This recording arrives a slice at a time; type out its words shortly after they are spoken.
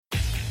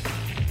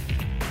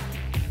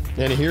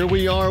And here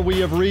we are.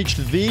 We have reached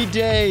the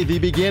day, the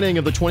beginning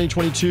of the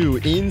 2022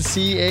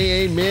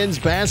 NCAA Men's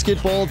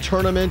Basketball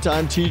Tournament.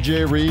 I'm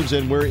TJ Reeves,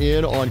 and we're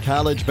in on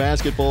college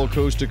basketball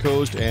coast to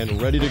coast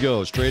and ready to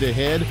go. Straight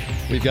ahead,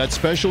 we've got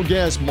special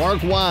guest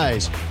Mark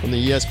Wise from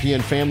the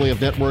ESPN family of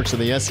networks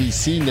and the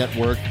SEC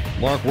network.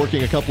 Mark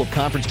working a couple of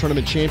conference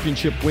tournament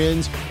championship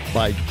wins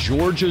by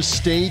Georgia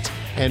State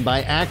and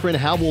by Akron.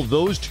 How will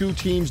those two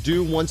teams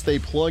do once they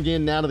plug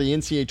in now to the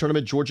NCAA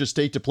tournament? Georgia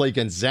State to play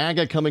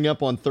Gonzaga coming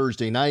up on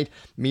Thursday night.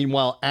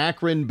 Meanwhile,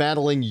 Akron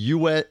battling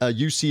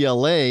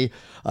UCLA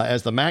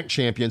as the MAC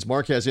champions.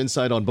 Mark has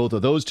insight on both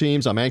of those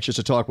teams. I'm anxious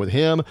to talk with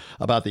him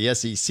about the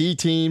SEC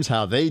teams,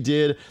 how they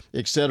did,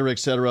 et cetera, et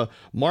cetera.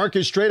 Mark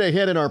is straight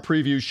ahead in our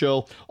preview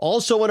show.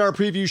 Also in our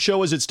preview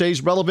show, as it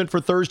stays relevant for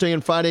Thursday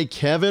and Friday,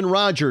 Kevin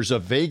Rogers, a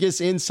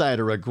Vegas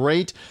insider, a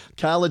great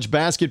college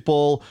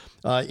basketball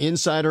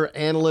insider,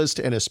 analyst,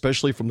 and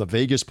especially from the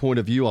Vegas point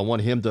of view. I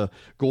want him to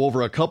go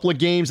over a couple of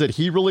games that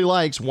he really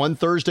likes, one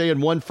Thursday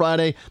and one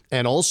Friday.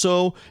 And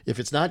also, if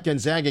it's not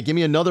Gonzaga, give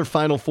me another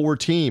Final Four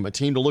team, a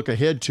team to look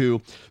ahead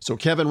to. So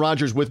Kevin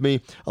Rogers with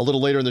me a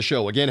little later in the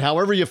show. Again,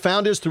 however you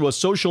found us through a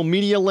social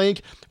media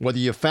link, whether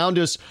you found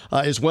us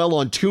as well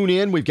on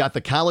TuneIn, we've got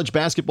the College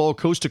Basketball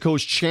Coast to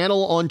Coast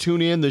channel on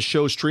TuneIn. This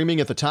show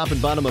streaming at the top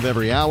and bottom of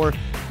every hour.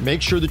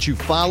 Make sure that you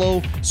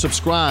follow,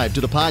 subscribe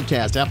to the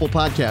podcast, Apple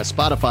Podcasts,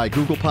 Spotify,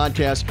 Google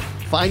Podcasts.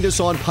 Find us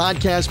on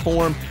podcast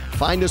form.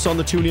 Find us on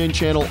the TuneIn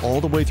channel all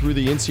the way through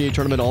the NCAA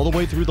tournament, all the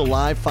way through the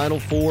live Final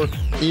Four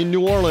in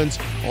New Orleans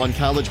on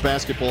college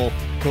basketball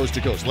coast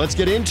to coast. Let's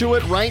get into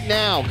it right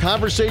now.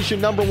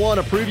 Conversation number one,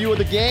 a preview of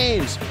the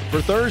games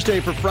for Thursday,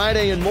 for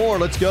Friday, and more.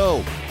 Let's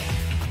go.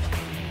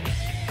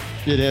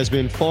 It has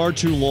been far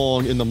too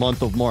long in the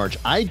month of March.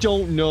 I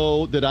don't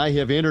know that I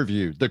have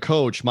interviewed the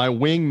coach, my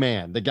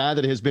wingman, the guy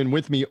that has been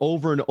with me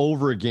over and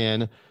over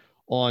again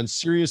on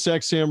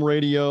SiriusXM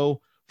Radio,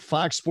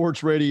 Fox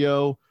Sports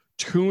Radio,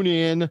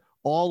 TuneIn,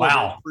 all of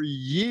it for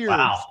years.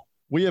 Wow.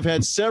 We have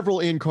had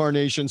several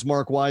incarnations,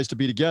 Mark Wise, to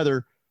be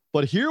together.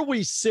 But here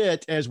we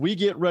sit as we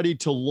get ready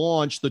to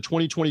launch the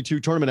 2022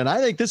 tournament. And I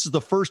think this is the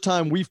first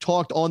time we've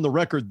talked on the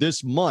record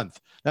this month.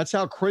 That's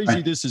how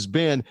crazy this has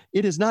been.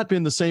 It has not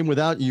been the same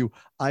without you.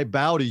 I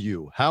bow to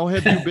you. How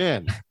have you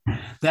been?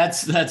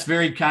 That's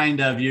very kind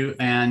of you.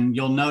 And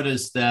you'll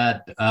notice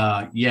that,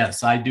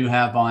 yes, I do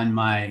have on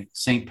my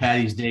St.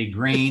 Patty's Day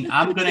green.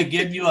 I'm going to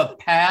give you a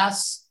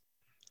pass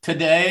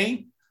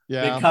today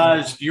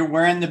because you're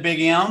wearing the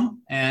big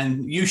M,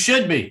 and you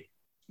should be.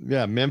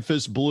 Yeah,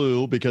 Memphis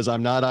blue, because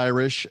I'm not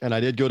Irish, and I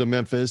did go to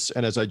Memphis.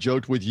 And as I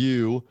joked with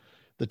you,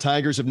 the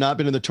Tigers have not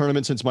been in the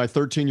tournament since my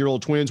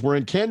 13-year-old twins were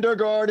in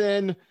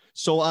kindergarten.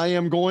 So I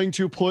am going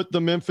to put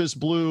the Memphis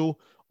blue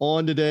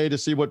on today to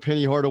see what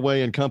Penny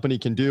Hardaway and company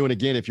can do. And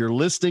again, if you're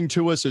listening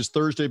to us as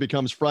Thursday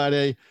becomes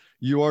Friday,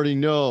 you already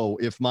know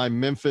if my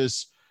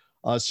Memphis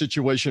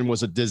situation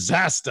was a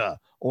disaster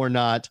or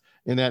not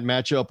in that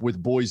matchup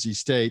with Boise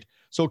State.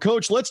 So,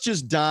 Coach, let's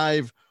just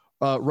dive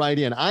right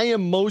in. I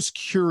am most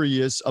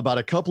curious about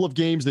a couple of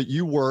games that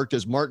you worked,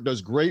 as Mark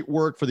does great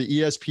work for the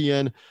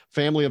ESPN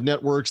family of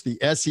networks, the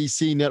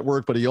SEC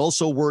network, but he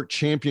also worked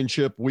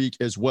championship week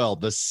as well.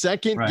 The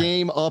second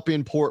game up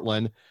in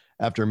Portland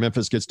after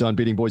Memphis gets done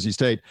beating Boise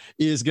State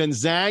is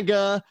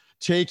Gonzaga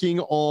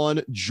taking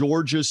on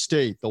Georgia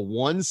State, the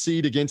 1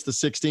 seed against the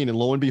 16. And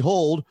lo and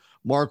behold,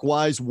 Mark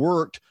Wise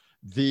worked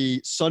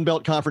the Sun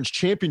Belt Conference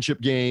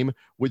championship game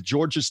with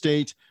Georgia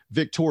State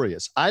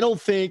victorious. I don't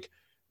think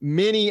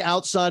many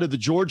outside of the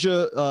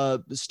Georgia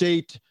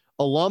State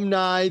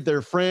alumni,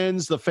 their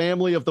friends, the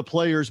family of the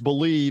players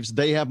believes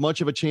they have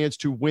much of a chance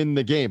to win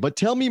the game. But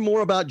tell me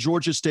more about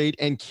Georgia State,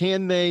 and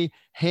can they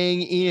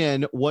hang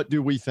in? What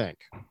do we think?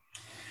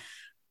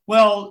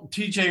 Well,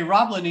 TJ,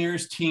 Rob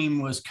Lanier's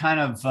team was kind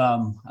of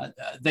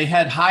they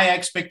had high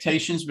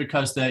expectations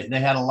because they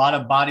had a lot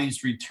of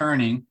bodies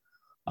returning.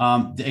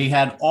 They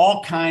had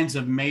all kinds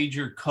of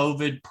major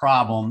COVID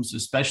problems,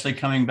 especially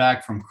coming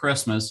back from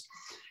Christmas.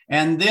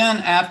 And then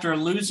after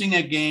losing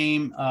a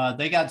game,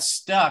 they got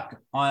stuck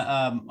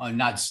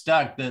not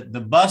stuck.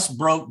 The bus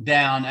broke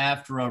down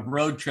after a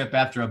road trip,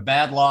 after a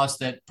bad loss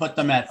that put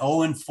them at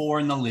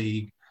 0-4 in the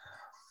league.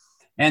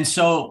 And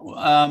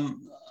so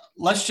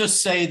let's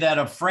just say that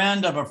a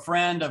friend of a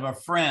friend of a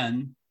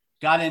friend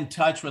got in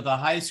touch with a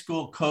high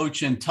school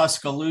coach in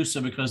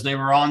Tuscaloosa because they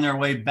were on their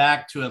way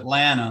back to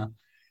Atlanta.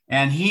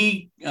 And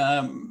he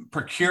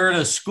procured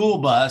a school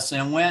bus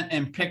and went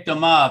and picked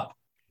them up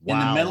in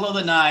the middle of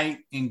the night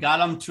and got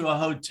them to a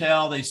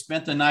hotel. They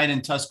spent the night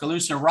in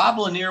Tuscaloosa. Rob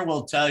Lanier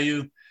will tell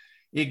you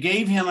it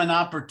gave him an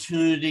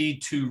opportunity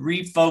to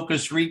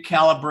refocus,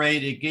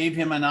 recalibrate. It gave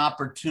him an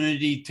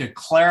opportunity to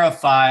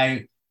clarify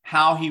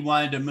how he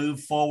wanted to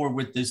move forward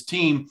with this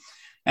team.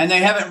 And they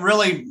haven't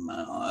really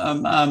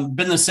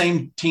been the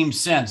same team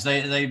since.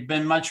 They've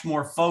been much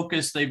more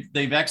focused.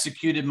 They've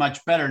executed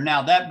much better.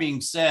 Now, that being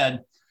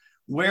said,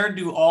 where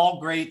do all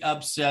great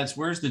upsets,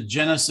 where's the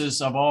genesis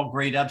of all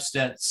great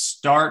upsets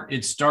start?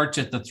 It starts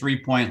at the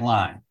 3-point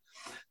line.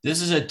 This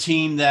is a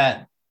team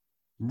that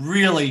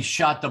really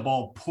shot the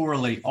ball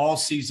poorly all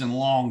season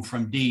long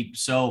from deep.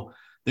 So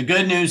the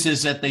good news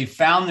is that they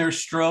found their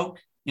stroke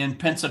in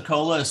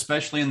Pensacola,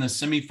 especially in the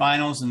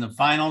semifinals and the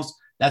finals.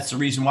 That's the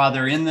reason why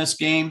they're in this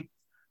game.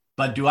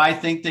 But do I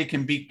think they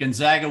can beat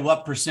Gonzaga?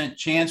 What percent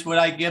chance would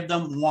I give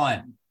them?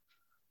 One.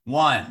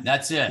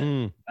 That's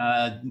it.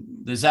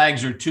 The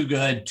Zags are too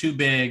good, too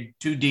big,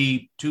 too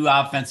deep, too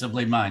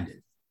offensively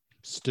minded.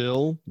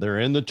 Still, they're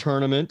in the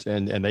tournament,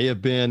 and they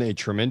have been a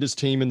tremendous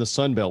team in the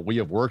Sun Belt. We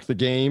have worked the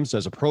games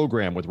as a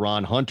program with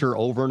Ron Hunter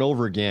over and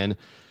over again.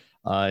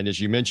 And as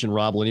you mentioned,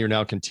 Rob Lanier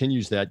now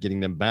continues that, getting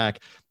them back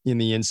in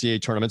the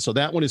NCAA tournament. So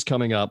that one is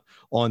coming up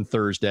on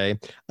Thursday.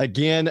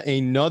 Again,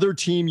 another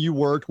team you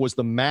worked was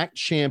the MAC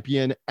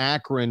champion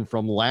Akron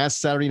from last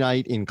Saturday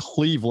night in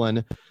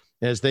Cleveland,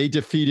 as they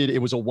defeated. It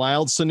was a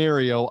wild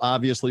scenario,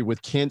 obviously,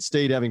 with Kent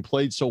State having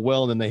played so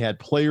well. And then they had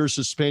player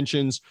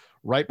suspensions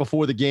right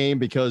before the game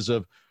because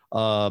of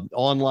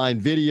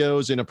online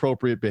videos,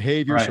 inappropriate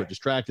behavior, so it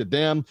distracted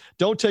them.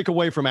 Don't take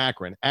away from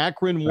Akron.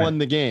 Akron won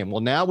the game. Well,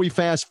 now we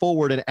fast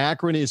forward, and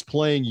Akron is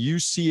playing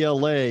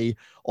UCLA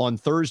on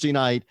Thursday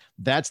night.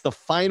 That's the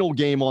final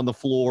game on the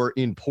floor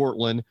in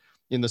Portland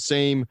in the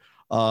same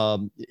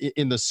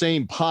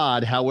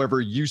pod.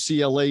 However,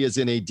 UCLA is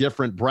in a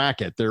different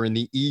bracket. They're in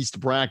the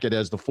East bracket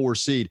as the 4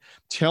 seed.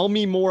 Tell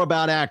me more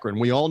about Akron.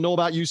 We all know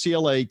about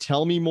UCLA.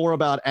 Tell me more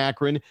about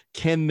Akron.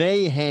 Can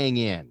they hang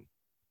in?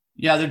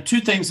 Yeah, there are two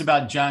things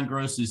about John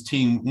Gross's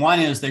team. One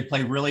is they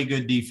play really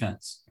good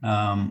defense.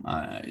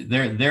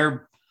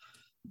 They're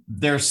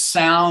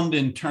sound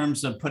in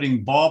terms of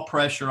putting ball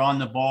pressure on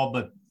the ball,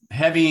 but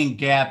heavy in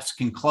gaps,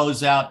 can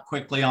close out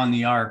quickly on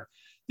the arc.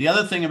 The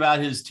other thing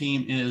about his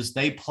team is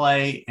they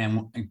play,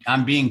 and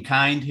I'm being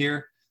kind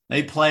here,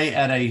 they play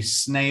at a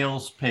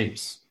snail's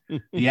pace.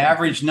 The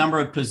average number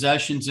of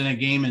possessions in a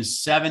game is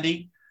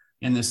 70.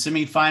 In the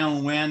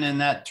semifinal win in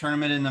that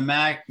tournament in the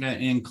MAC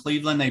in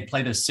Cleveland, they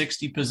played a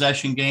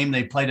 60-possession game.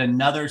 They played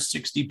another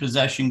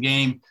 60-possession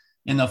game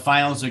in the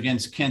finals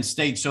against Kent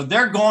State. So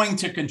they're going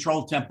to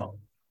control tempo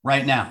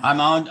right now. I'm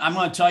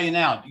going to tell you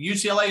now,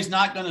 UCLA is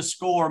not going to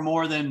score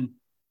more than,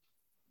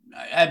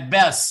 at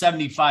best,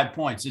 75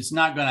 points. It's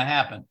not going to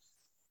happen.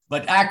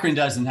 But Akron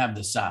doesn't have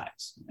the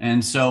size.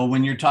 And so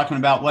when you're talking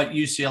about what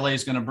UCLA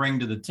is going to bring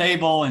to the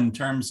table in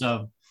terms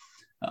of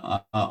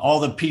all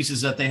the pieces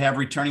that they have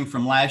returning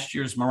from last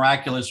year's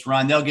miraculous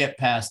run, they'll get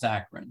past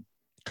Akron.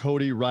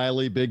 Cody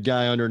Riley, big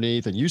guy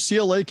underneath. And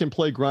UCLA can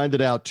play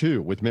grinded out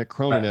too with Mick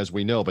Cronin, as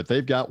we know, but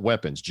they've got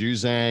weapons.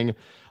 Juzang,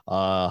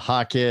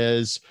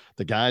 Jaquez,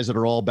 the guys that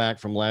are all back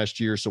from last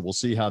year. So we'll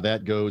see how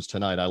that goes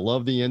tonight. I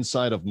love the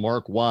insight of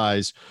Mark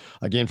Wise,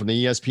 again, from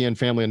the ESPN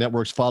family of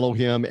networks. Follow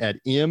him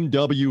at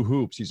MW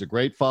Hoops. He's a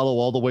great follow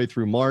all the way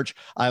through March.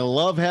 I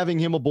love having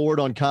him aboard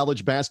on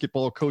College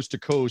Basketball Coast to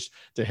Coast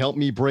to help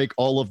me break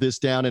all of this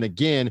down. And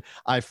again,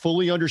 I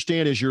fully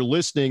understand, as you're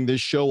listening,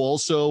 this show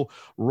also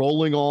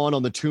rolling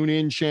on the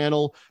TuneIn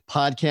channel,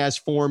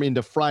 podcast form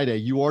into Friday.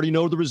 You already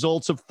know the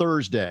results of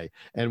Thursday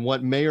and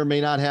what may or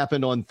may not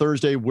happen on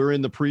Thursday. We're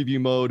in the preview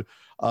mode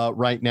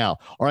right now.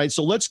 All right,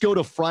 so let's go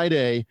to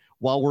Friday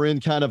while we're in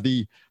kind of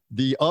the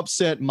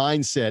upset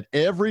mindset.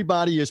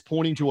 Everybody is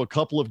pointing to a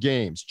couple of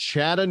games.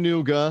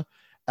 Chattanooga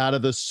out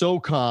of the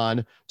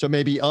SoCon to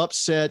maybe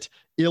upset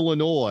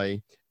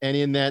Illinois. And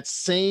in that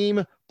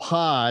same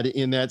pod,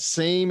 in that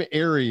same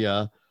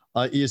area,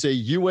 is a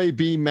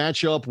UAB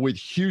matchup with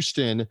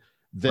Houston.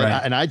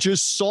 And I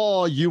just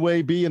saw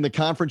UAB in the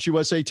Conference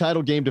USA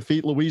title game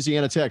defeat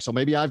Louisiana Tech. So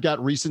maybe I've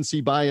got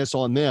recency bias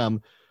on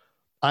them.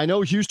 I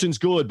know Houston's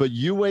good, but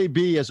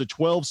UAB as a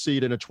 12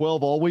 seed, and a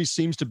 12 always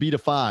seems to beat a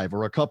 5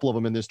 or a couple of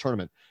them in this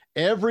tournament.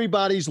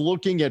 Everybody's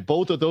looking at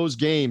both of those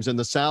games in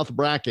the South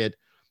bracket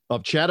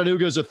of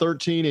Chattanooga as a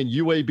 13 and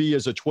UAB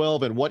as a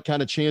 12, and what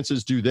kind of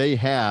chances do they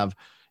have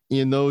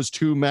in those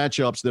two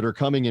matchups that are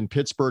coming in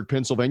Pittsburgh,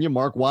 Pennsylvania?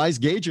 Mark Wise,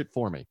 gauge it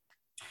for me.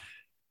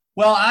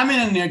 Well, I'm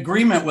in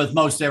agreement with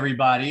most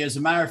everybody. As a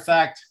matter of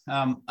fact,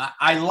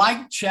 I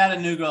like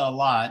Chattanooga a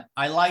lot.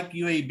 I like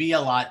UAB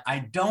a lot. I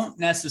don't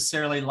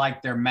necessarily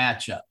like their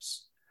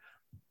matchups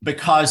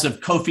because of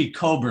Kofi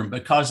Coburn,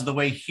 because of the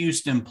way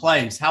Houston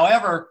plays.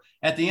 However,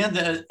 at the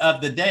end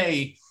of the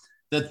day,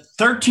 the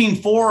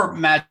 13-4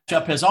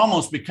 matchup has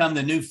almost become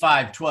the new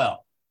 5-12.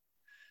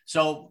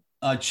 So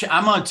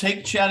I'm going to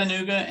take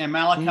Chattanooga and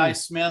Malachi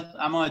Smith.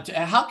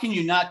 How can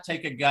you not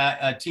take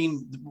a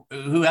team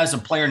who has a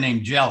player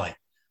named Jelly?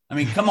 I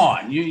mean, come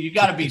on, you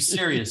got to be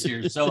serious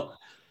here. So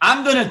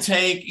I'm going to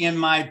take, in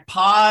my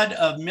pod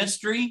of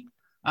mystery,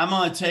 I'm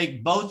going to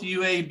take both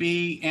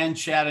UAB and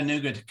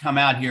Chattanooga to come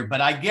out here.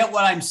 But I get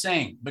what I'm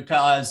saying,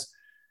 because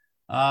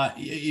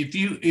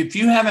if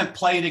you haven't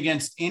played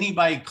against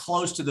anybody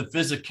close to the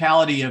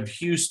physicality of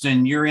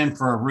Houston, you're in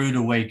for a rude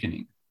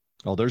awakening.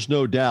 Oh, there's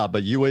no doubt.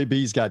 But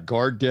UAB's got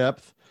guard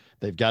depth.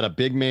 They've got a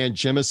big man,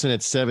 Jemison,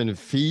 at 7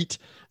 feet,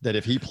 that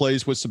if he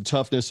plays with some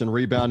toughness and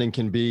rebounding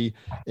can be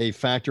a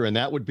factor. And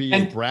that would be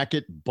a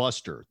bracket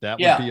buster.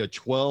 That would be a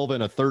 12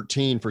 and a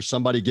 13 for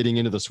somebody getting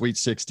into the Sweet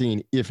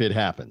 16 if it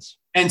happens.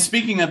 And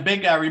speaking of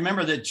big guy,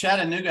 remember that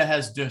Chattanooga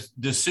has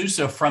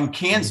D'Souza from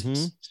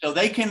Kansas, so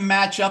they can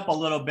match up a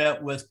little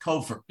bit with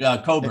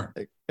Coburn.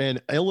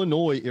 And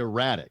Illinois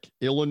erratic.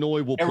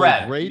 Illinois will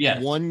play great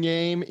one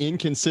game,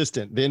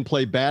 inconsistent, then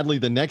play badly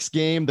the next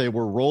game. They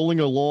were rolling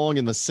along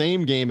in the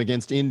same game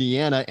against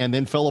Indiana and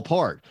then fell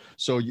apart.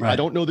 So I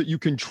don't know that you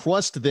can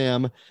trust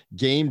them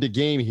game to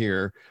game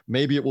here.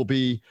 Maybe it will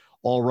be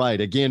all right.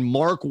 Again,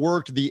 Mark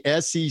worked the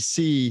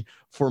SEC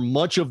for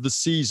much of the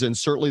season,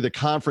 certainly the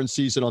conference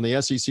season on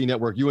the SEC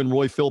network. You and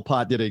Roy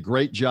Philpott did a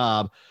great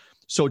job.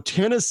 So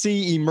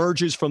Tennessee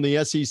emerges from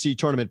the SEC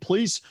tournament.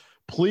 Please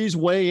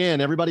weigh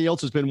in. Everybody else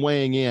has been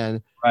weighing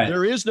in. Right.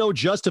 There is no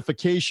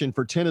justification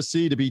for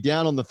Tennessee to be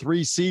down on the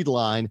 3 seed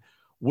line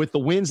with the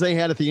wins they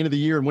had at the end of the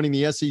year and winning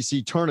the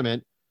SEC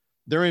tournament.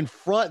 They're in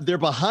front. They're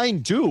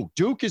behind Duke.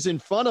 Duke is in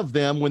front of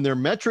them when their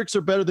metrics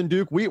are better than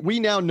Duke. We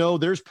now know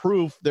there's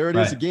proof. There it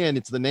is again.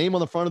 It's the name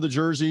on the front of the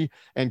jersey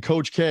and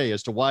Coach K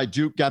as to why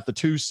Duke got the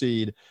 2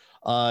 seed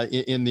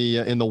in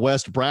the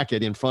West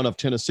bracket in front of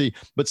Tennessee.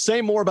 But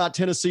say more about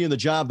Tennessee and the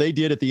job they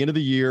did at the end of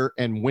the year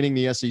and winning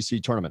the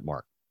SEC tournament,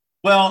 Mark.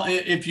 Well,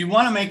 if you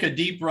want to make a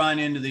deep run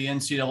into the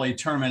NCAA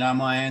tournament, I'm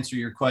going to answer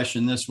your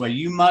question this way.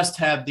 You must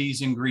have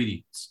these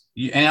ingredients.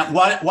 And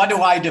what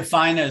do I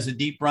define as a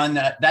deep run?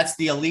 That's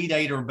the Elite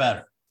Eight or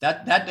better.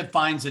 That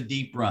defines a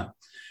deep run.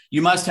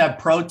 You must have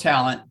pro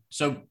talent.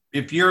 So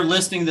if you're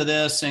listening to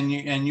this and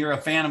you're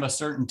a fan of a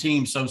certain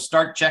team, so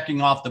start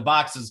checking off the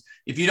boxes.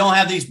 If you don't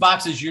have these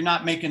boxes, you're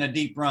not making a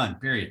deep run,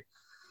 period.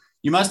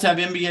 You must have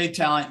NBA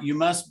talent. You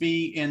must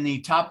be in the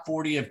top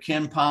 40 of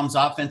KenPom's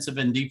offensive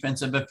and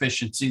defensive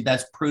efficiency.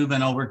 That's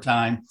proven over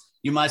time.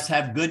 You must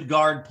have good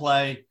guard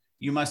play.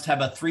 You must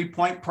have a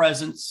 3-point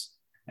presence.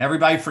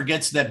 Everybody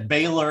forgets that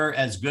Baylor,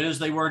 as good as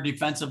they were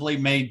defensively,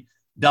 made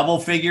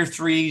double-figure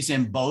threes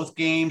in both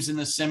games in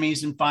the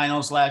semis and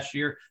finals last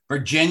year.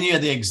 Virginia,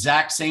 the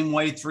exact same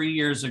way 3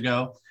 years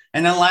ago.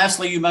 And then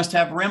lastly, you must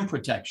have rim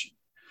protection.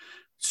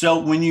 So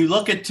when you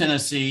look at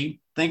Tennessee,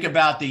 think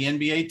about the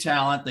NBA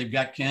talent. They've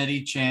got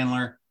Kennedy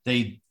Chandler.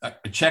 They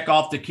check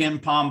off the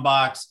KenPom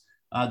box.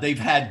 They've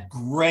had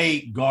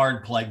great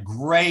guard play,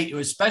 great,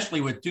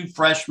 especially with 2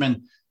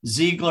 freshmen,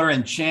 Ziegler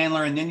and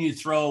Chandler. And then you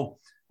throw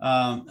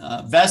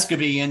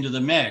Vescovi into the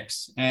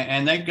mix,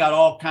 and they've got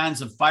all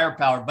kinds of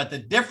firepower. But the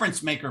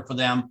difference maker for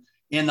them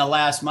in the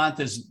last month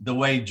is the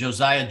way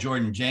Josiah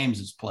Jordan-James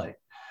has played.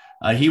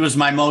 He was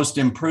my most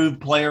improved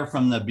player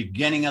from the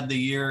beginning of the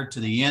year to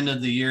the end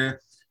of the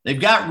year. They've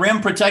got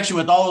rim protection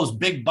with all those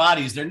big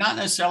bodies. They're not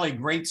necessarily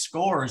great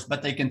scorers,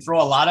 but they can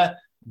throw a lot of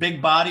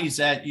big bodies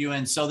at you.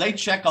 And so they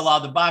check a lot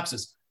of the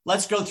boxes.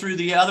 Let's go through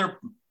the other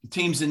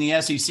teams in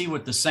the SEC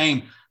with the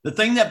same. The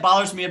thing that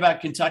bothers me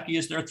about Kentucky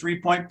is their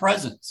 3-point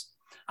presence.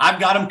 I've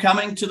got them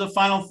coming to the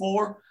Final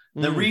Four.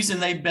 The reason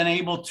they've been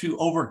able to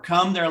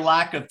overcome their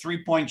lack of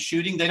 3-point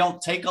shooting, they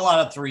don't take a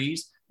lot of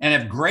threes. And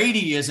if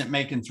Grady isn't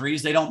making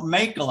threes, they don't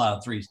make a lot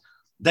of threes.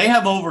 They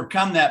have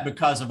overcome that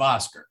because of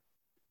Oscar.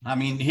 I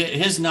mean,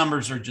 his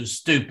numbers are just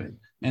stupid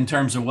in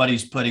terms of what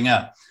he's putting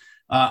up.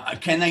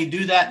 Can they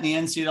do that in the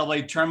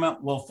NCAA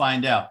tournament? We'll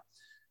find out.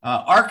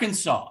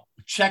 Arkansas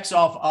checks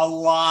off a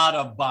lot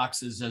of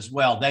boxes as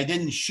well. They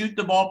didn't shoot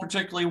the ball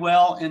particularly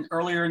well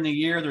earlier in the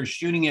year. They're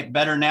shooting it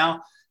better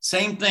now.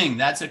 Same thing.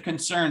 That's a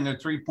concern, their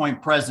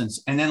 3-point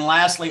presence. And then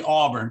lastly,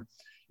 Auburn.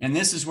 And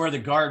this is where the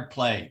guard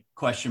play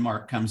question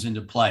mark comes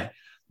into play.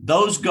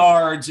 Those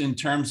guards in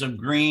terms of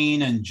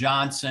Green and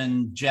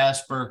Johnson,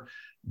 Jasper,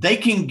 they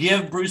can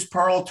give Bruce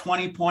Pearl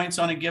 20 points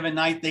on a given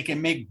night. They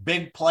can make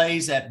big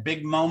plays at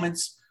big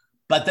moments,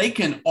 but they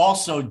can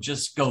also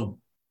just go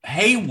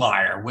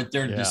haywire with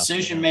their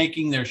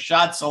decision-making, their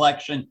shot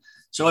selection.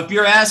 So if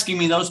you're asking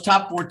me, those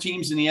top 4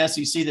 teams in the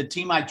SEC, the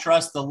team I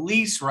trust the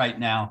least right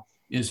now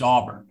is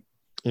Auburn.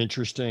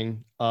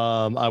 Interesting.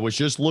 I was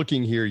just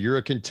looking here. You're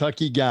a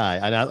Kentucky guy.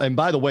 And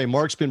by the way,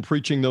 Mark's been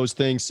preaching those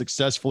things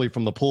successfully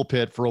from the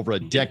pulpit for over a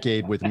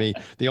decade with me.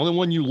 The only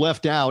one you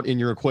left out in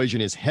your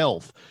equation is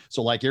health.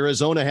 So like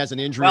Arizona has an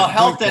injury. Well,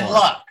 health and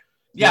luck.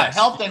 Yeah, yes.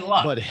 Health and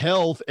luck. But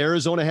health,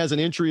 Arizona has an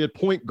injury at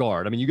point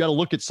guard. I mean, you got to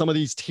look at some of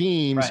these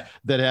teams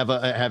that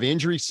have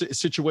injury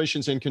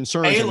situations and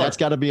concerns, Baylor. And that's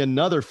got to be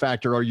another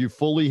factor. Are you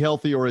fully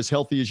healthy or as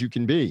healthy as you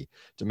can be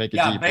to make a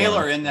deep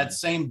Baylor run? In that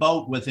same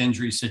boat with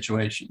injury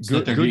situations.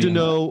 Good to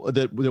know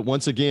that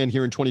once again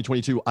here in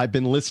 2022, I've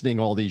been listening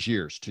all these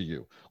years to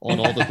you on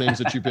all the things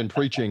that you've been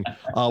preaching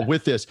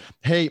with this.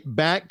 Hey,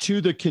 back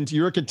to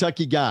you're a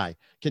Kentucky guy.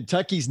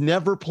 Kentucky's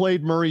never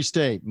played Murray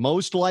State.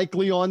 Most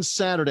likely on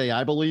Saturday,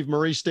 I believe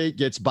Murray State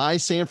gets by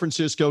San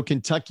Francisco.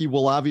 Kentucky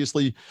will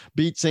obviously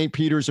beat St.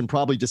 Peter's and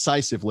probably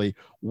decisively.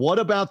 What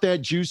about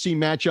that juicy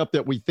matchup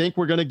that we think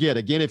we're going to get?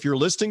 Again, if you're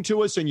listening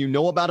to us and you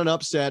know about an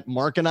upset,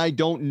 Mark and I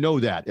don't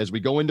know that as we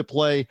go into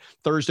play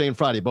Thursday and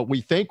Friday, but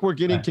we think we're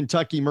getting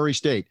Kentucky, Murray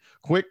State.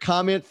 Quick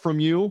comment from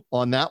you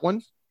on that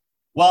one.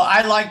 Well,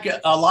 I like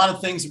a lot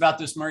of things about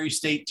this Murray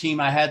State team.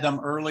 I had them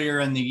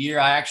earlier in the year.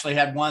 I actually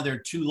had one of their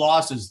 2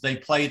 losses. They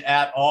played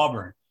at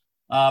Auburn.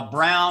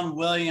 Brown,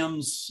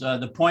 Williams,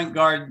 the point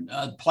guard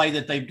play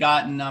that they've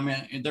gotten. I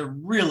mean, they're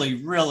really,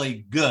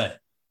 really good.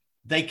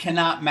 They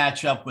cannot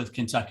match up with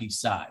Kentucky's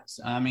size.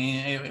 I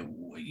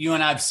mean, you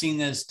and I have seen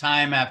this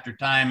time after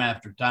time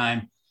after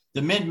time.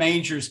 The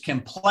mid-majors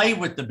can play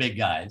with the big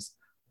guys,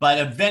 but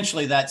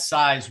eventually that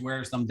size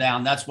wears them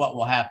down. That's what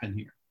will happen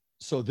here.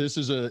 So this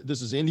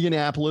is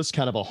Indianapolis,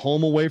 kind of a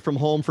home away from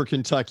home for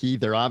Kentucky.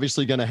 They're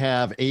obviously going to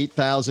have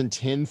 8,000,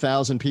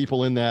 10,000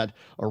 people in that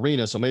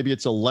arena. So maybe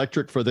it's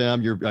electric for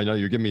them. I know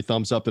you're giving me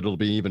thumbs up that it'll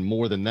be even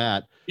more than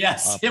that.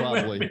 Yes,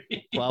 probably,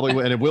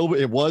 probably. And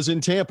it was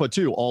in Tampa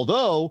too.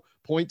 Although,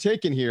 point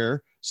taken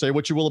here, say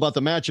what you will about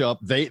the matchup.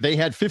 They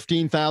had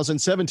 15,000,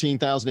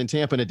 17,000 in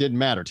Tampa, and it didn't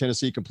matter.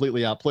 Tennessee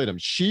completely outplayed them.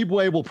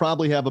 Tshiebwe will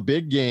probably have a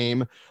big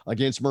game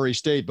against Murray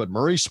State, but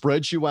Murray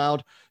spreads you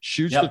out,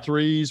 shoots the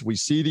threes. We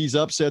see these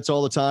upsets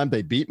all the time.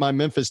 They beat my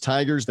Memphis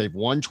Tigers. They've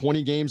won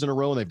 20 games in a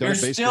row, and they've done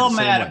it basically the same way. You're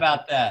still mad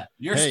about that.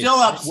 You're still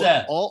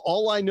upset.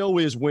 All I know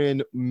is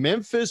when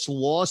Memphis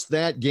lost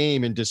that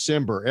game in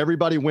December,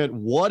 everybody went,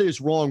 what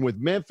is wrong with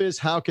Memphis?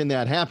 How can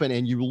that happen?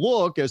 And you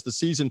look as the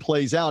season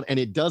plays out, and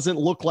it doesn't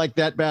look like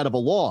that bad of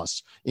a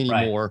loss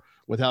anymore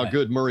with how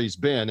good Murray's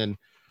been. And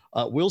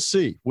we'll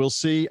see. We'll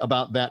see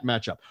about that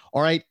matchup.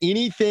 All right.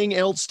 Anything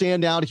else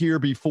stand out here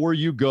before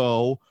you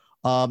go?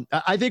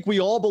 I think we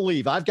all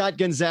believe I've got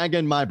Gonzaga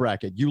in my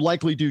bracket. You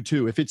likely do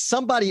too. If it's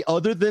somebody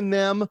other than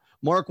them,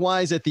 Mark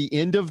Wise, at the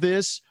end of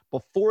this,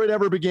 before it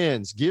ever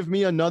begins, give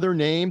me another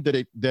name that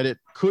it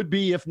could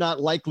be, if not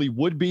likely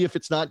would be, if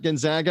it's not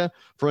Gonzaga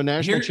for a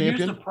national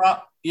champion.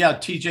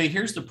 TJ,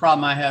 here's the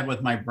problem I had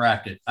with my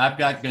bracket. I've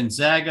got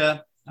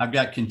Gonzaga. I've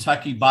got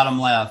Kentucky bottom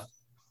left.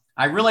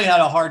 I really had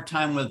a hard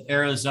time with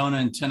Arizona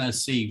and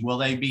Tennessee. Will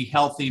they be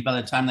healthy by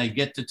the time they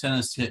get to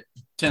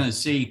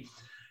Tennessee?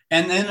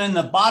 And then in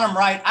the bottom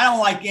right, I don't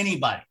like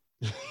anybody.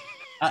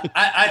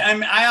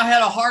 I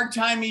had a hard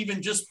time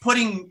even just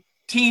putting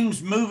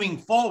teams moving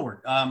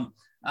forward.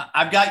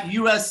 I've got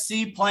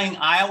USC playing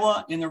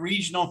Iowa in the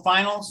regional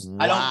finals. Wow.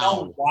 I don't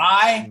know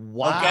why.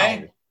 Wow.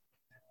 Okay.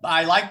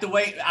 I like the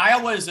way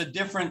Iowa is a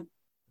different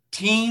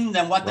team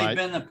than what they've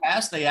been in the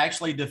past. They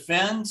actually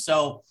defend.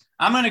 So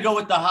I'm going to go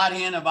with the hot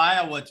hand of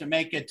Iowa to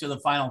make it to the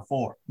Final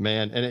Four.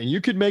 Man, and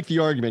you could make the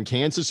argument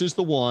Kansas is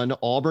the 1,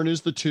 Auburn is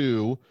the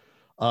 2,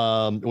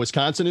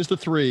 Wisconsin is the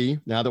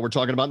 3, now that we're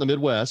talking about in the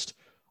Midwest.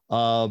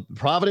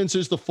 Providence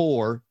is the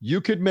 4.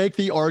 You could make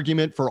the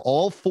argument for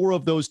all 4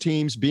 of those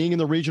teams being in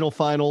the regional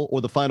final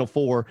or the Final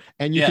Four,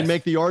 and you can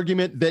make the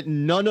argument that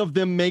none of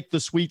them make the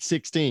Sweet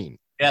 16.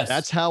 Yes.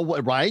 That's how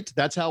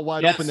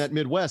wide open that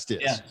Midwest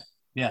is.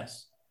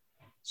 Yes.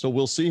 So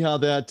we'll see how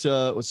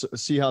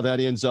that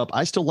ends up.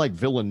 I still like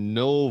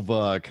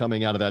Villanova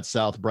coming out of that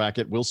South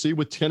bracket. We'll see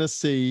with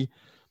Tennessee.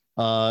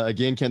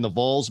 Again, can the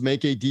Vols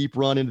make a deep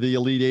run into the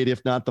Elite Eight,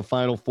 if not the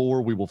Final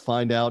Four? We will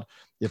find out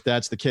if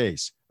that's the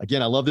case.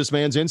 Again, I love this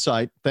man's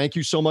insight. Thank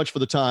you so much for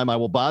the time. I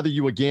will bother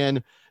you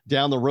again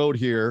down the road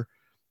here.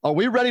 Are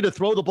we ready to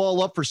throw the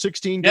ball up for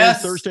 16 games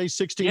Thursday,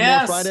 16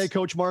 more Friday,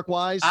 Coach Mark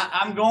Wise?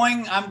 I'm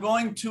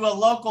going to a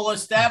local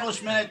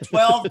establishment at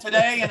 12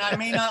 today, and I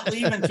may not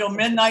leave until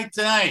midnight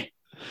tonight.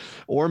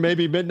 Or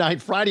maybe midnight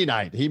Friday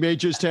night. He may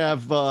just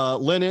have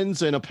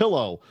linens and a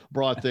pillow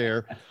brought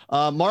there.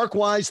 Mark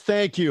Wise,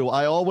 thank you.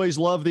 I always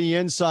love the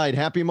insight.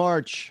 Happy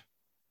March.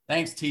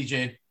 Thanks,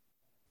 TJ.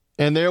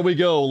 And there we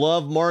go.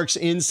 Love Mark's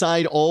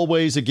insight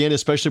always, again,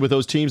 especially with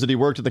those teams that he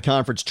worked at the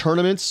conference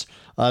tournaments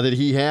that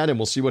he had. And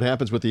we'll see what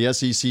happens with the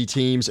SEC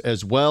teams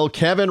as well.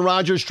 Kevin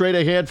Rogers straight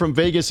ahead from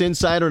Vegas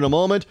Insider in a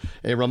moment.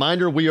 A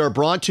reminder, we are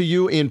brought to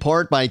you in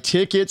part by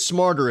Ticket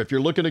Smarter. If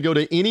you're looking to go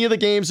to any of the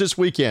games this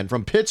weekend,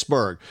 from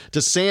Pittsburgh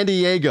to San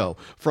Diego,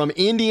 from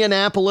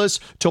Indianapolis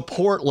to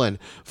Portland,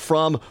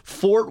 from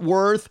Fort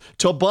Worth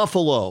to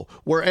Buffalo,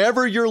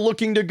 wherever you're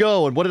looking to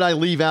go. And what did I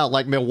leave out?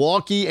 Like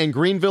Milwaukee and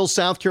Greenville,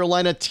 South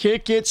Carolina.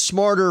 Ticket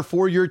Smarter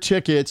for your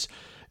tickets.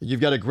 You've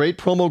got a great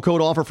promo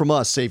code offer from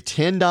us. Save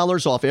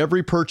 $10 off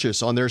every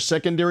purchase on their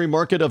secondary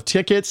market of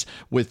tickets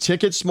with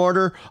Ticket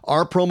Smarter.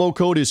 Our promo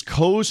code is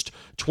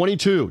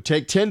COAST22.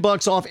 Take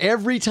 $10 off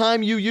every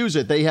time you use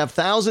it. They have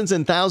thousands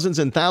and thousands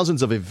and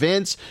thousands of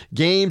events,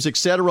 games,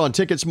 etc. on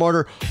Ticket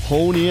Smarter.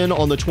 Hone in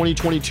on the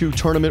 2022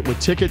 tournament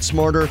with Ticket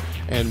Smarter,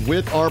 and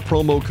with our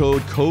promo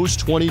code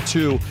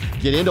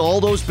COAST22, get into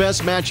all those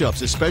best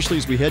matchups, especially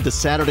as we head to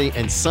Saturday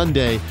and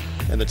Sunday.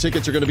 And the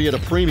tickets are going to be at a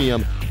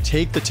premium.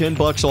 Take the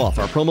 $10 off.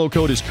 Our promo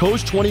code is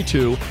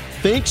COAST22.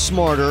 Think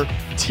smarter.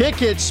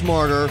 Ticket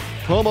Smarter.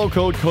 Promo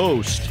code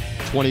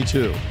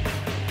COAST22.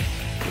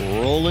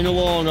 Rolling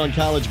along on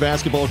college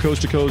basketball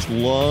coast to coast.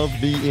 Love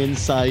the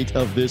insight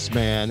of this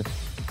man.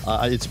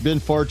 It's been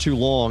far too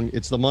long.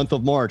 It's the month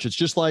of March. It's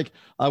just like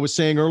I was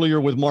saying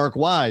earlier with Mark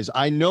Wise.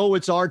 I know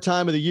it's our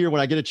time of the year when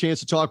I get a chance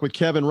to talk with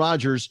Kevin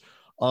Rogers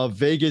of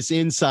Vegas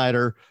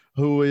Insider,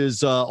 who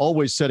is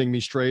always setting me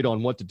straight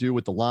on what to do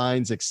with the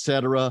lines,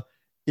 etc.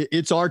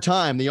 It's our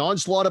time. The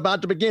onslaught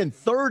about to begin.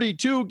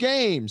 32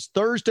 games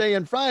Thursday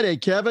and Friday.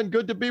 Kevin,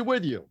 good to be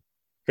with you.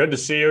 Good to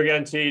see you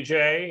again,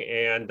 TJ.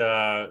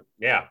 And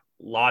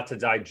lot to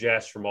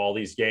digest from all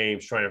these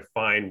games, trying to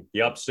find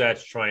the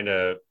upsets, trying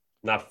to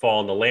not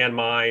fall in the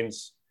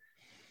landmines.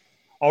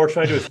 All we're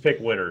trying to do is pick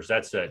winners.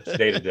 That's it,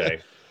 day to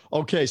day.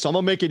 Okay, so I'm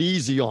going to make it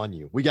easy on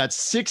you. We got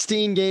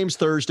 16 games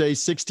Thursday,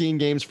 16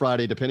 games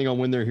Friday, depending on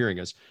when they're hearing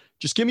us.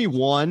 Just give me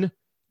one.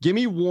 Give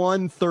me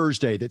one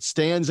Thursday that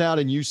stands out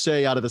and you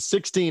say out of the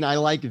 16, I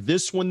like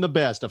this one the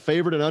best, a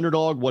favorite, an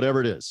underdog,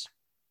 whatever it is.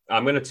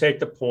 I'm going to take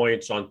the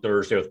points on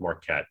Thursday with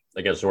Marquette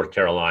against North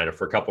Carolina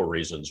for a couple of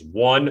reasons.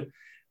 One,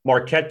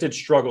 Marquette did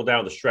struggle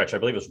down the stretch. I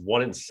believe it was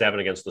 1-7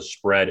 against the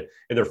spread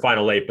in their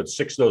final 8, but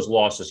 6 of those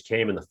losses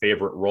came in the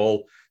favorite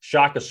role.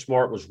 Shaka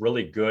Smart was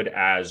really good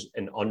as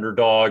an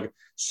underdog,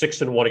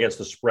 6-1 against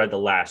the spread the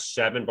last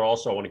 7. But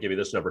also, I want to give you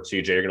this number,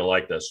 TJ. You're going to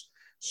like this.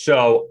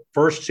 So,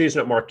 first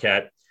season at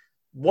Marquette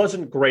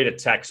wasn't great at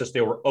Texas.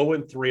 They were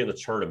 0-3 in the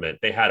tournament.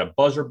 They had a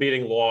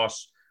buzzer-beating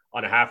loss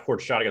on a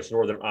half-court shot against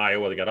Northern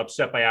Iowa. They got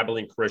upset by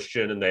Abilene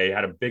Christian, and they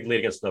had a big lead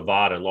against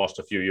Nevada and lost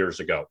a few years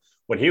ago.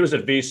 When he was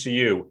at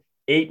VCU,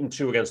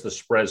 8-2 against the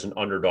spread as an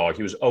underdog.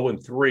 He was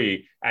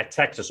 0-3 at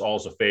Texas, all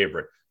as a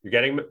favorite. You're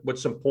getting with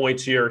some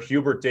points here.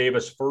 Hubert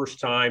Davis,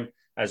 first time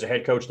as a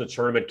head coach in the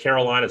tournament.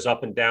 Carolina's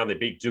up and down. They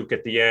beat Duke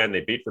at the end.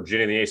 They beat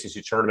Virginia in the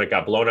ACC tournament,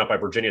 got blown out by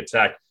Virginia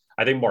Tech.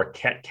 I think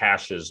Marquette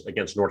cashes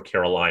against North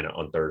Carolina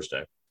on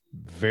Thursday.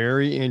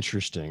 Very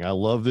interesting. I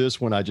love this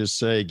when I just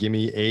say, give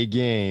me a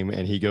game,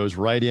 and he goes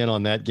right in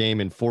on that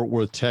game in Fort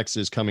Worth,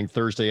 Texas, coming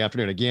Thursday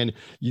afternoon. Again,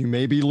 you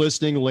may be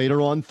listening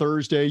later on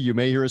Thursday. You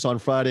may hear us on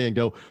Friday and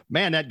go,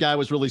 man, that guy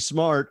was really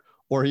smart,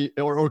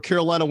 or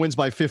Carolina wins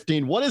by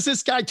 15. What is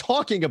this guy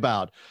talking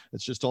about?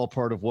 It's just all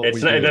part of what we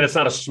do. And then it's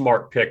not a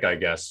smart pick, I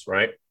guess,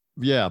 right?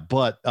 Yeah,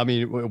 but, I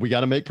mean, we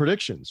got to make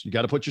predictions. You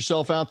got to put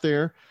yourself out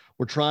there.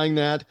 We're trying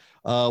that.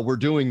 We're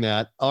doing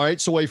that. All right.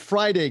 So a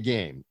Friday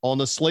game on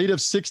the slate of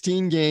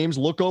 16 games,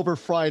 look over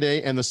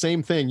Friday, and the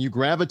same thing. You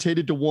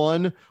gravitated to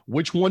one.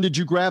 Which one did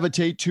you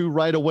gravitate to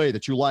right away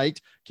that you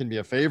liked? Can be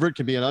a favorite,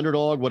 can be an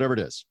underdog, whatever it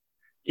is.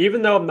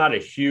 Even though I'm not a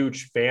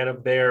huge fan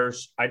of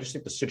theirs, I just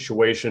think the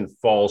situation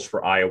falls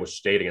for Iowa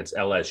State against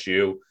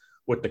LSU.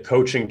 With the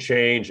coaching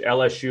change,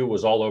 LSU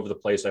was all over the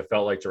place, I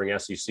felt like, during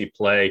SEC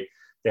play.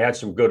 They had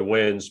some good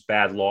wins,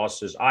 bad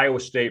losses.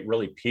 Iowa State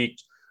really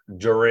peaked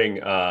during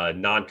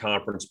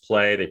non-conference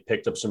play. They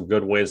picked up some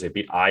good wins. They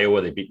beat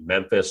Iowa. They beat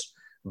Memphis.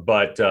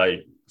 But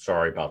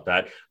sorry about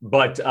that.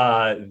 But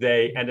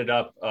they ended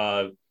up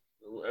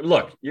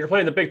look, you're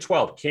playing the Big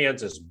 12,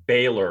 Kansas,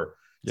 Baylor,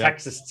 yep,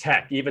 Texas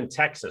Tech, even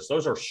Texas.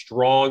 Those are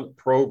strong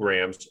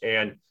programs,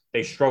 and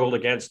they struggled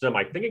against them.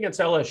 I think against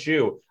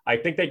LSU, I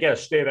think they get a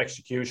stay of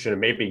execution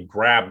and maybe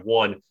grab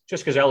one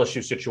just because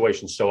LSU's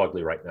situation is so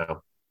ugly right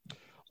now.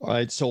 All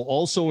right. So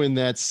also in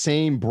that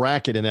same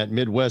bracket, in that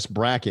Midwest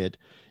bracket,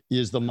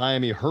 is the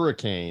Miami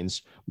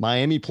Hurricanes.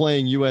 Miami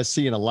playing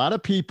USC. And a lot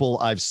of people,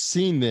 I've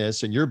seen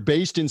this, and you're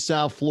based in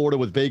South Florida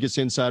with Vegas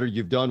Insider.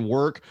 You've done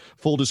work,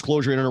 full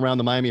disclosure, in and around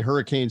the Miami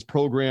Hurricanes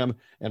program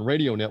and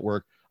radio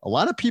network. A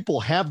lot of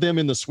people have them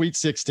in the Sweet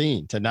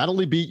 16 to not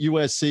only beat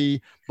USC,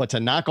 but to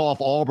knock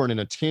off Auburn in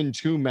a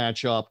 10-2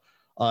 matchup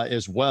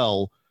as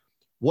well.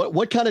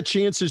 What kind of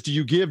chances do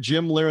you give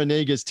Jim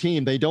Laranaga's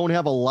team? They don't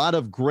have a lot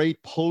of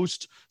great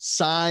post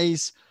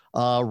size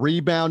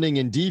rebounding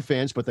and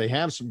defense, but they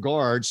have some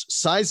guards.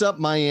 Size up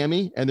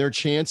Miami and their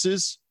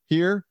chances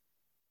here.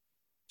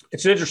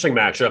 It's an interesting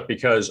matchup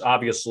because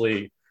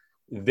obviously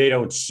they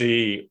don't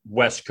see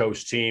West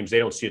Coast teams. They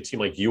don't see a team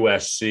like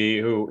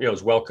USC, who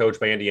is well coached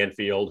by Andy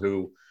Enfield,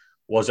 who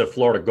was at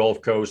Florida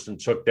Gulf Coast and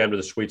took them to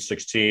the Sweet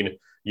 16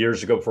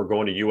 years ago before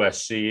going to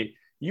USC.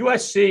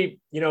 USC,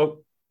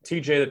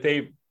 TJ,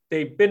 that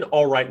they've been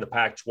all right in the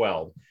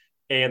Pac-12.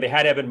 And they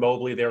had Evan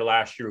Mobley there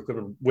last year, who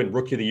could win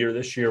Rookie of the Year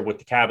this year with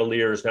the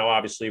Cavaliers. Now,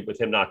 obviously, with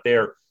him not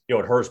there,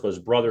 it hurts, but his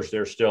brother's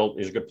there still.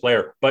 He's a good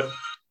player. But,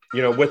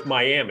 with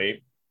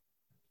Miami,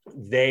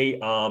 they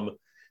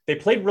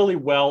played really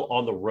well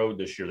on the road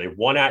this year. They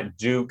won at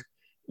Duke.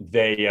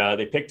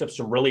 They picked up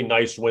some really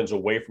nice wins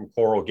away from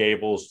Coral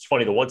Gables. It's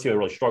funny, the one team they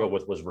really struggled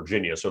with was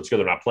Virginia, so it's good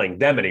they're not playing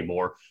them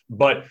anymore.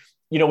 But,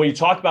 when you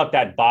talk about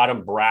that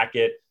bottom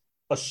bracket,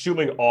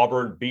 assuming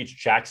Auburn beats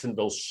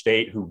Jacksonville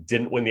State, who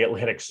didn't win the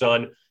Atlantic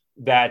Sun,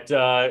 that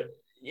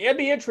it'd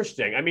be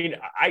interesting. I mean,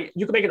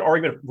 you can make an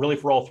argument really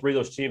for all three of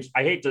those teams.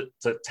 I hate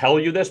to tell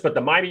you this, but the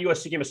Miami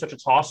USC game is such a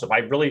toss-up. I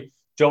really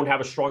don't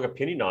have a strong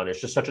opinion on it.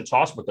 It's just such a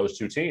toss-up with those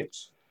two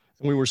teams.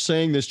 We were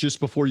saying this just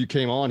before you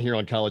came on here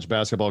on College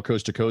Basketball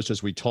Coast to Coast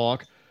as we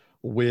talk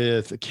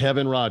with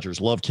Kevin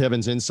Rogers. Love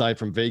Kevin's insight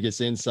from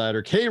Vegas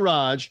Insider.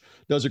 K-Raj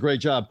does a great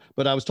job.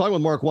 But I was talking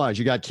with Mark Wise.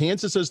 You got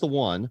Kansas as the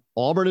 1.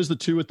 Auburn as the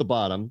 2 at the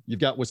bottom.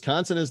 You've got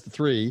Wisconsin as the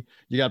 3.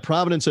 You got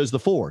Providence as the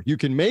 4. You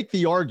can make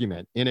the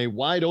argument in a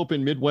wide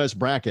open Midwest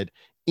bracket,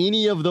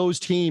 any of those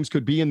teams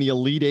could be in the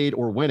Elite 8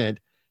 or win it.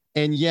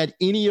 And yet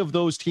any of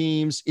those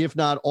teams, if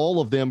not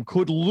all of them,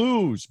 could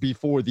lose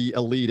before the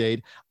Elite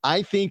 8.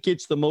 I think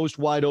it's the most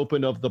wide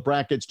open of the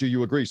brackets. Do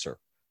you agree, sir?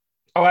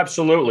 Oh,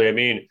 absolutely. I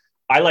mean,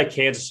 I like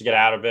Kansas to get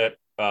out of it.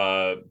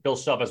 Bill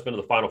Self has been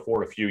to the Final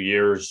Four in a few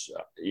years.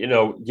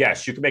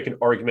 Yes, you can make an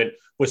argument.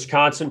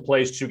 Wisconsin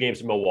plays 2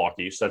 games in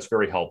Milwaukee, so that's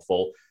very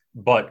helpful.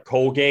 But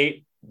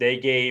Colgate, they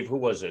gave, who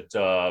was it?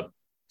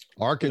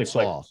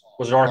 Arkansas.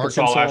 Was it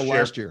Arkansas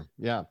last year?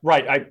 Yeah.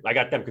 Right. I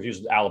got them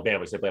confused with Alabama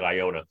because they played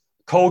Iona.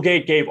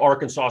 Colgate gave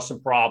Arkansas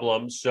some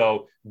problems,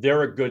 so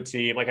they're a good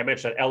team. Like I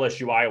mentioned, that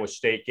LSU Iowa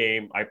State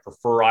game, I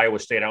prefer Iowa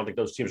State. I don't think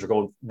those teams are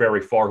going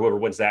very far, whoever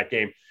wins that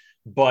game.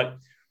 But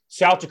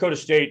South Dakota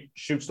State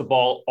shoots the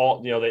ball.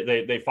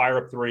 They fire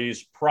up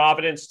threes.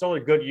 Providence, still a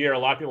good year. A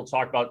lot of people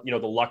talk about, the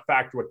luck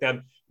factor with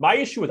them. My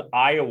issue with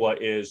Iowa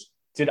is,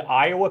 did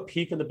Iowa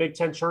peak in the Big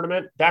Ten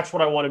tournament? That's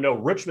what I want to know.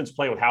 Richmond's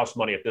playing with house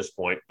money at this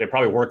point. They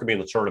probably weren't going to be in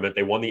the tournament.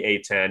 They won the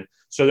A-10.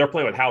 So they're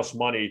playing with house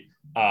money.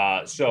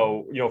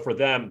 For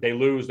them, they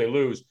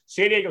lose.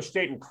 San Diego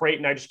State and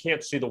Creighton, I just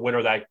can't see the winner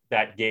of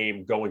that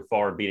game going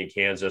far and beating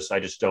Kansas.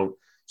 I just don't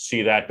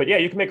see that. But, yeah,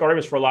 you can make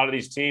arguments for a lot of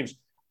these teams.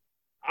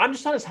 I'm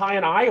just not as high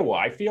on Iowa.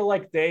 I feel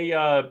like they,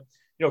 a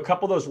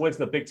couple of those wins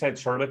in the Big Ten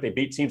tournament, they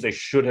beat teams they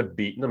should have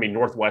beaten. I mean,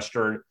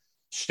 Northwestern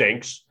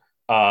stinks.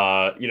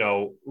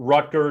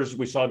 Rutgers,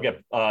 we saw them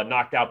get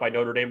knocked out by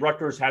Notre Dame.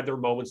 Rutgers had their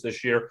moments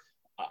this year.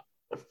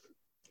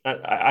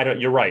 I don't.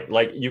 You're right.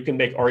 Like, you can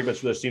make arguments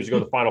for those teams to go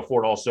to the Final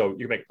Four, and also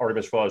you can make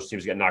arguments for those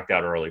teams to get knocked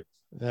out early.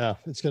 Yeah,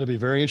 it's going to be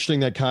very interesting,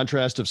 that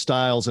contrast of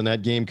styles in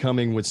that game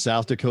coming with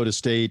South Dakota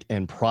State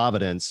and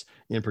Providence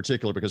in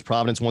particular, because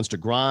Providence wants to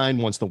grind,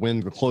 wants to win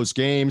the close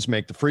games,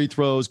 make the free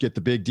throws, get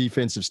the big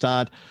defensive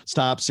stops.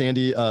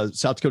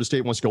 South Dakota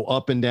State wants to go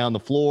up and down the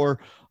floor.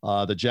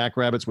 The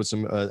Jackrabbits with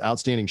some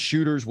outstanding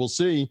shooters. We'll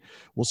see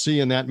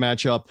in that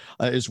matchup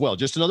as well.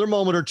 Just another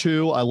moment or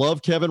two. I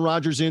love Kevin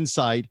Rogers'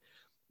 insight.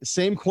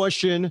 Same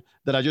question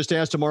that I just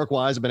asked to Mark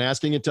Wise. I've been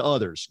asking it to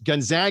others.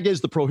 Gonzaga is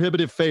the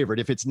prohibitive favorite.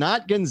 If it's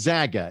not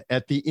Gonzaga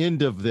at the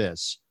end of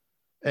this,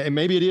 and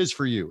maybe it is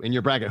for you in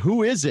your bracket,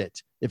 who is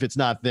it if it's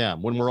not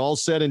them when we're all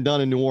said and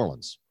done in New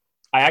Orleans?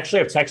 I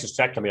actually have Texas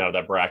Tech coming out of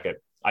that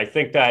bracket. I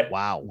think that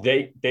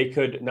they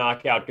could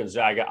knock out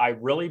Gonzaga. I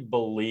really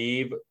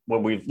believe,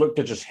 when we've looked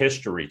at just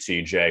history,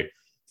 TJ,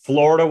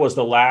 Florida was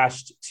the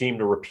last team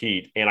to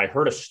repeat. And I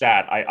heard a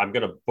stat, I'm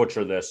going to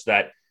butcher this,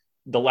 that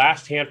the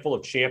last handful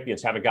of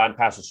champions haven't gotten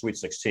past the Sweet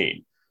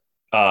 16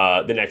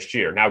 the next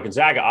year. Now,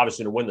 Gonzaga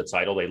obviously didn't win the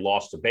title. They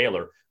lost to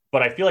Baylor.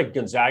 But I feel like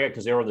Gonzaga,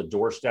 because they were on the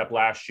doorstep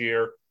last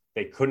year,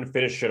 they couldn't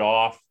finish it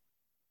off.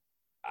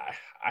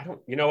 I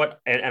don't, you know what?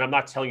 And I'm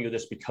not telling you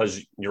this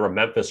because you're a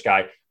Memphis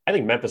guy. I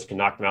think Memphis can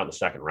knock them out in the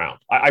second round.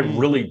 I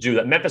really do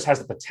that. Memphis has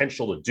the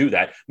potential to do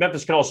that.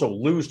 Memphis can also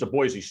lose to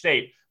Boise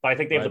State, but I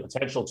think they have the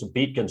potential to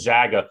beat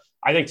Gonzaga.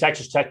 I think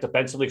Texas Tech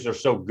defensively, because they're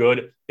so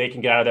good, they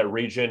can get out of that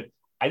region.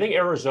 I think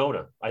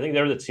Arizona, I think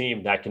they're the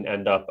team that can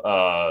end up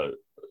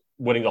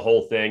winning the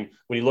whole thing.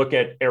 When you look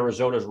at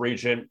Arizona's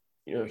region,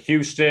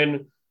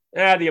 Houston,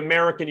 the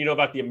American,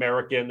 about the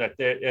American, that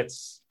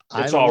it's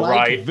all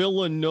right.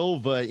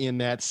 Villanova in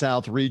that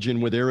South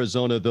region with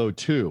Arizona, though,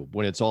 too,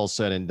 when it's all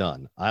said and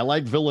done. I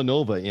like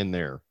Villanova in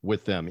there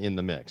with them in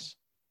the mix.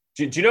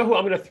 Do you know who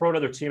I'm going to throw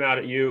another team out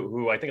at you,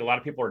 who I think a lot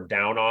of people are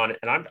down on?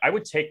 And I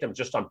would take them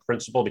just on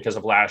principle because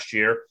of last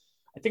year.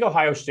 I think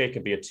Ohio State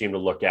could be a team to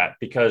look at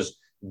because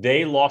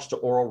they lost to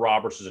Oral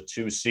Roberts as a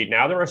 2 seed.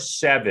 Now they're a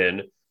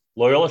 7.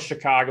 Loyola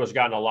Chicago has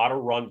gotten a lot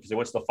of run because they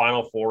went to the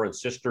Final Four and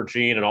Sister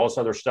Jean and all this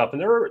other stuff.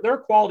 And they're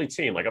a quality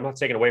team. Like, I'm not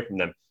taking away from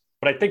them.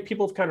 But I think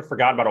people have kind of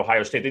forgotten about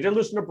Ohio State. They did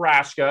lose to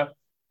Nebraska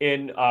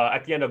in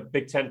at the end of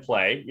Big Ten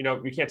play.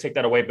 You can't take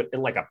that away. But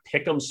in like a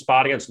pick'em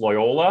spot against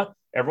Loyola,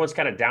 everyone's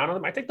kind of down on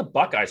them. I think the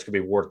Buckeyes could be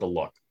worth a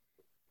look.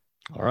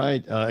 All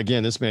right.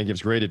 Again, this man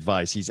gives great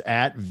advice. He's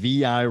at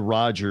VI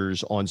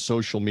Rogers on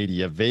social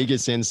media,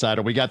 Vegas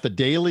Insider. We got the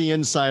Daily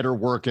Insider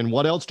working.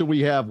 What else do we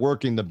have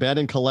working? The Bet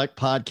and Collect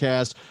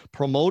podcast.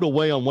 Promote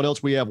away on what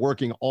else we have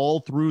working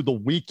all through the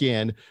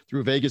weekend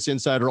through Vegas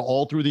Insider,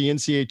 all through the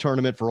NCAA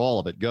tournament, for all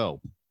of it.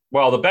 Go.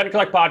 Well, the Bet and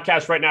Collect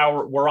podcast right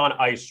now, we're on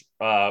ice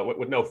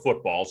with no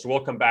football. So we'll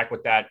come back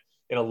with that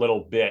in a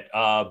little bit.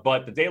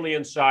 But the Daily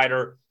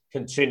Insider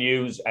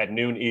continues at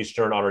noon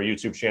Eastern on our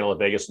YouTube channel at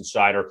Vegas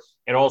Insider.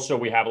 And also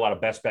we have a lot of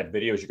best bet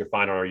videos you can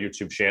find on our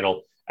YouTube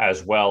channel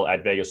as well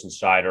at Vegas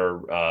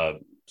Insider.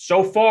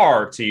 So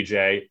far,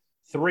 TJ,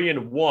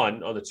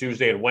 3-1 on the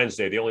Tuesday and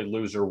Wednesday. The only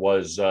loser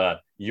was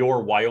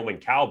your Wyoming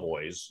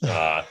Cowboys.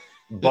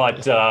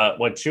 But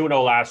went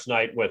 2-0 last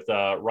night with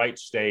Wright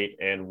State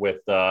and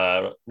with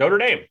Notre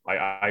Dame. What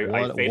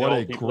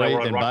a great,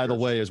 and by the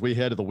way, as we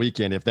head to the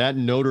weekend, if that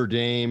Notre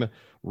Dame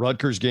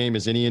Rutgers game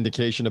is any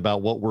indication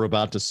about what we're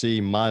about to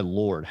see, my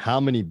Lord, how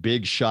many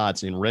big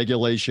shots in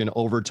regulation,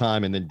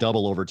 overtime, and then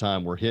double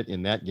overtime were hit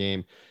in that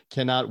game.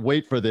 Cannot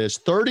wait for this.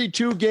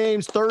 32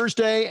 games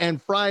Thursday and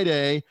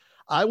Friday.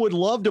 I would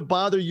love to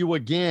bother you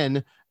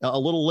again a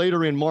little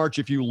later in March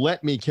if you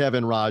let me,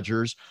 Kevin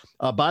Rogers.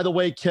 By the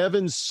way,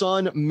 Kevin's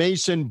son,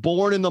 Mason,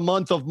 born in the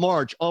month of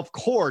March. Of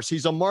course,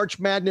 he's a March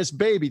Madness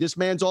baby. This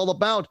man's all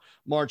about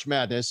March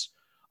Madness.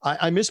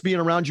 I miss being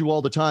around you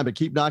all the time, but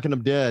keep knocking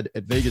them dead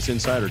at Vegas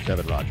Insider,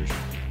 Kevin Rogers.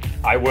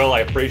 I will. I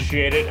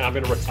appreciate it. And I'm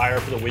going to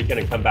retire for the weekend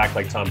and come back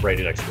like Tom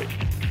Brady next week.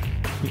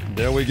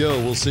 There we go.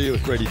 We'll see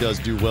if Brady does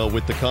do well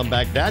with the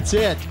comeback. That's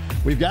it.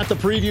 We've got the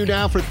preview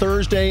now for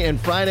Thursday and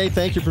Friday.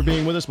 Thank you for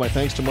being with us. My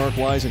thanks to Mark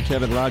Wise and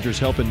Kevin Rogers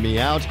helping me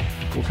out.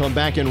 We'll come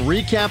back and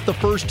recap the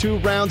first 2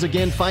 rounds.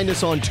 Again, find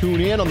us on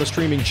TuneIn on the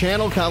streaming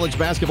channel, College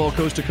Basketball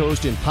Coast to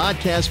Coast in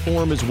podcast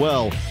form as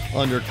well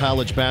under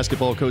College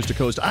Basketball Coast to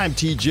Coast. I'm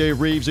TJ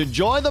Reeves.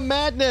 Enjoy the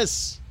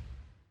madness.